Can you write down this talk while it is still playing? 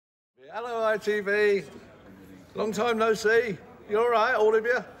Hello, ITV. Long time no see. You all right, all of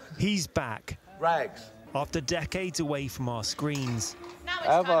you? He's back. Rags. After decades away from our screens.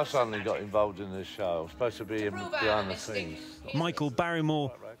 How have I suddenly got involved in this show? I'm supposed to be behind the scenes. Michael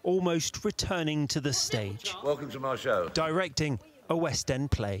Barrymore almost returning to the stage. Welcome to my show. Directing a West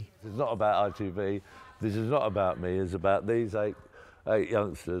End play. It's not about ITV. This is not about me. It's about these eight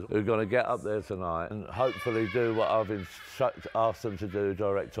youngsters who are going to get up there tonight and hopefully do what I've asked them to do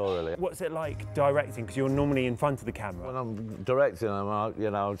directorially. What's it like directing? Because you're normally in front of the camera. When I'm directing them,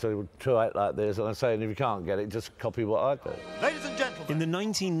 I'll do two act like this, and I'm saying if you can't get it, just copy what I do. Ladies and gentlemen, in the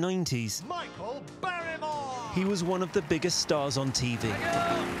 1990s, Michael Barrymore. He was one of the biggest stars on TV.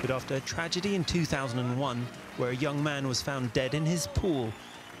 But after a tragedy in 2001, where a young man was found dead in his pool,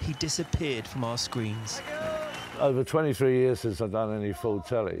 he disappeared from our screens. Over 23 years since I've done any full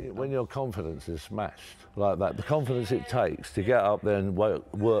telly, when your confidence is smashed like that, the confidence it takes to get up there and work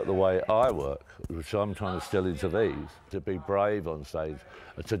the way I work, which I'm trying to still into these, to be brave on stage,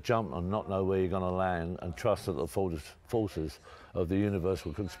 to jump and not know where you're going to land and trust that the forces of the universe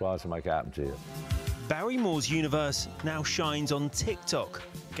will conspire to make it happen to you. Barrymore's universe now shines on TikTok,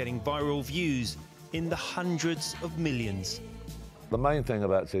 getting viral views in the hundreds of millions. The main thing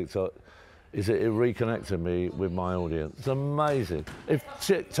about TikTok is that it reconnected me with my audience. It's amazing. If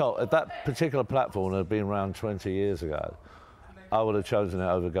TikTok, if that particular platform had been around 20 years ago, I would have chosen it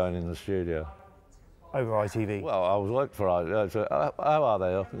over going in the studio. Over ITV? Well, I was working for ITV. How are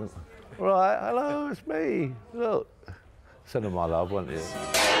they? Right, hello, it's me. Look. Send them my love, won't you?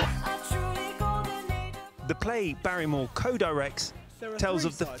 The play Barrymore co-directs tells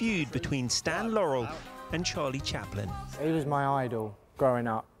of the feud between Stan Laurel and Charlie Chaplin. He was my idol growing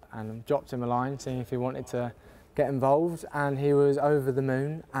up, and dropped him a line seeing if he wanted to get involved, and he was over the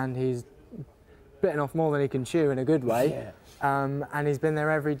moon, and he's bitten off more than he can chew in a good way. Yeah. And he's been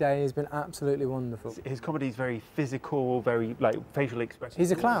there every day. He's been absolutely wonderful. His comedy is very physical, very like facial expression.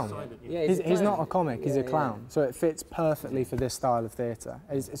 He's a clown. Yeah, he's not a comic, he's a clown. So it fits perfectly for this style of theatre.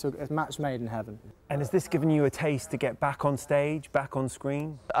 It's a match made in heaven. And has this given you a taste to get back on stage, back on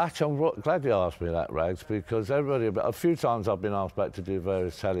screen? Actually, I'm glad you asked me that, Rags, because a few times I've been asked back to do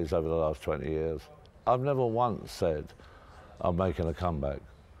various tellies over the last 20 years. I've never once said I'm making a comeback.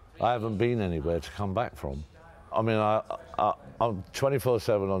 I haven't been anywhere to come back from. I mean, I'm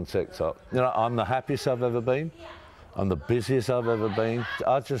 24/7 on TikTok. You know, I'm the happiest I've ever been. I'm the busiest I've ever been.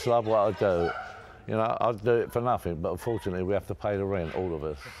 I just love what I do. You know, I do it for nothing, but unfortunately we have to pay the rent, all of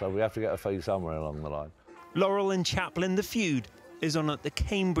us. So we have to get a fee somewhere along the line. Laurel and Chaplin, The Feud, is on at the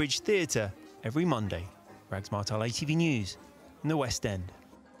Cambridge Theatre every Monday. Rags Martel, ITV News, in the West End.